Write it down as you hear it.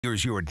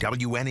Here's your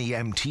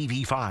WNEM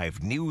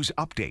TV5 news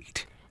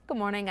update. Good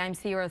morning, I'm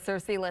Sierra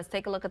Cersei. Let's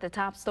take a look at the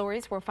top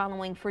stories we're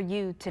following for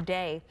you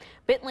today.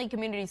 Bentley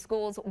Community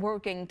Schools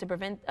working to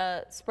prevent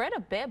a spread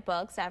of bed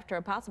bugs after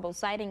a possible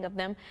sighting of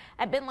them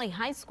at Bentley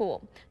High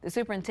School. The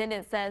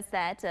superintendent says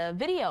that a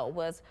video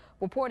was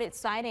reported a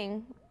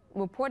sighting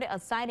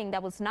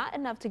that was not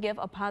enough to give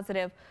a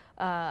positive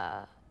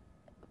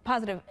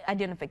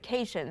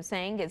identification,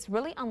 saying it's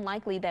really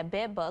unlikely that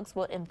bed bugs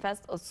will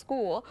infest a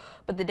school,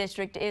 but the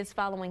district is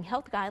following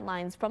health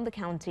guidelines from the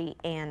county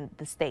and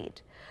the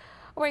state.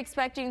 We're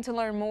expecting to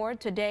learn more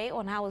today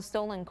on how a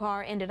stolen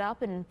car ended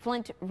up in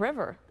Flint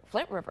River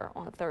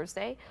on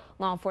Thursday.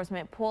 Law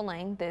enforcement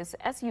pulling this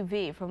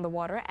SUV from the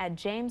water at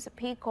James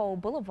P. Cole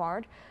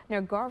Boulevard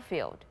near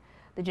Garfield.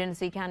 The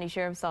Genesee County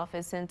Sheriff's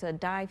Office sent a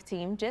dive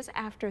team just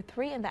after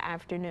 3 in the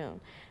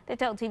afternoon. They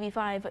tell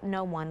TV5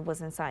 no one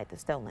was inside the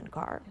stolen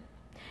car.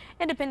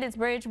 Independence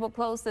Bridge will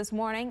close this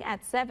morning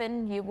at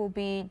 7. You will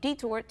be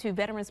detoured to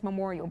Veterans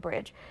Memorial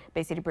Bridge.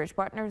 Bay City Bridge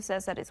Partners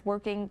says that it's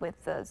working with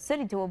the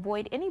city to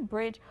avoid any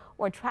bridge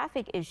or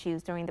traffic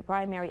issues during the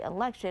primary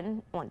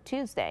election on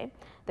Tuesday.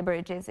 The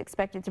bridge is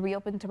expected to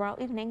reopen tomorrow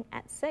evening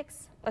at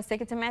 6. Let's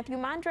take it to Matthew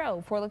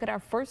Mondro for a look at our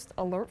first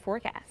alert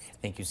forecast.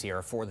 Thank you,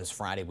 Sierra. For this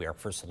Friday, we are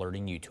first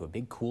alerting you to a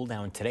big cool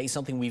down today,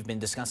 something we've been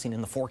discussing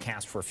in the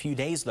forecast for a few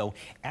days, though.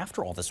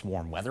 After all this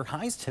warm weather,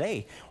 highs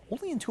today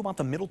only into about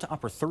the middle to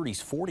upper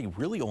 30s, 40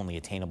 really only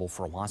attainable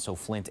for Owasso,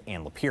 Flint,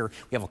 and Lapeer.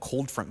 We have a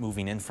cold front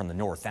moving in from the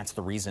north. That's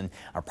the reason,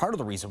 or part of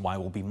the reason why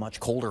we'll be much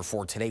colder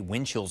for today.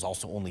 Wind chills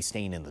also only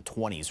staying in the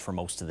 20s for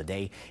most of the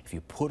day. If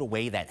you put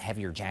away that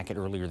heavier jacket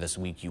earlier this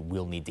week, you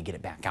will need to get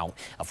it back out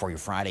for your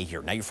Friday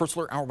here. Now, your first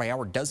alert hour by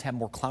hour does have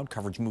more cloud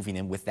coverage moving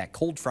in with that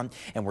cold front,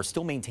 and we're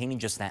still maintaining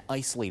just that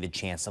isolated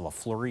chance of a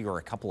flurry or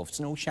a couple of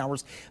snow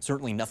showers.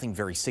 Certainly nothing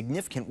very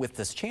significant with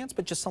this chance,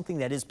 but just something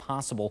that is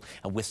possible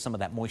with some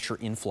of that moisture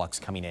influx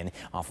coming in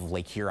off of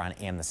Lake Huron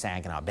and the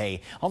Saginaw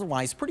Bay.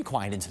 Otherwise, pretty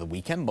quiet into the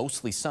weekend,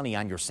 mostly sunny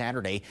on your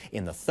Saturday.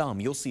 In the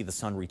thumb, you'll see the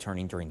sun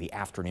returning during the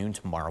afternoon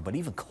tomorrow, but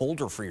even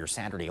colder for your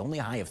Saturday, only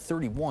a high of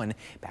 31,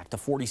 back to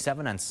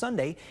 47 on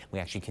Sunday. We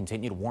actually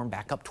continue to warm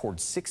back up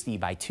towards 60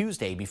 by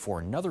Tuesday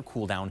before another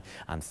cool down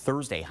on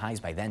Thursday.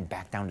 Highs by then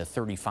back down to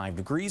 35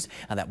 degrees.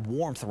 And that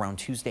warmth around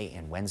Tuesday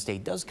and Wednesday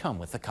does come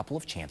with a couple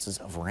of chances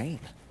of rain.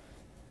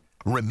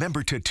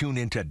 Remember to tune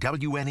into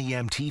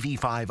WNEM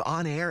TV5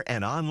 on air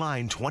and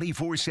online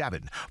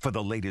 24/7 for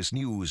the latest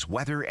news,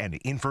 weather, and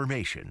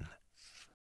information.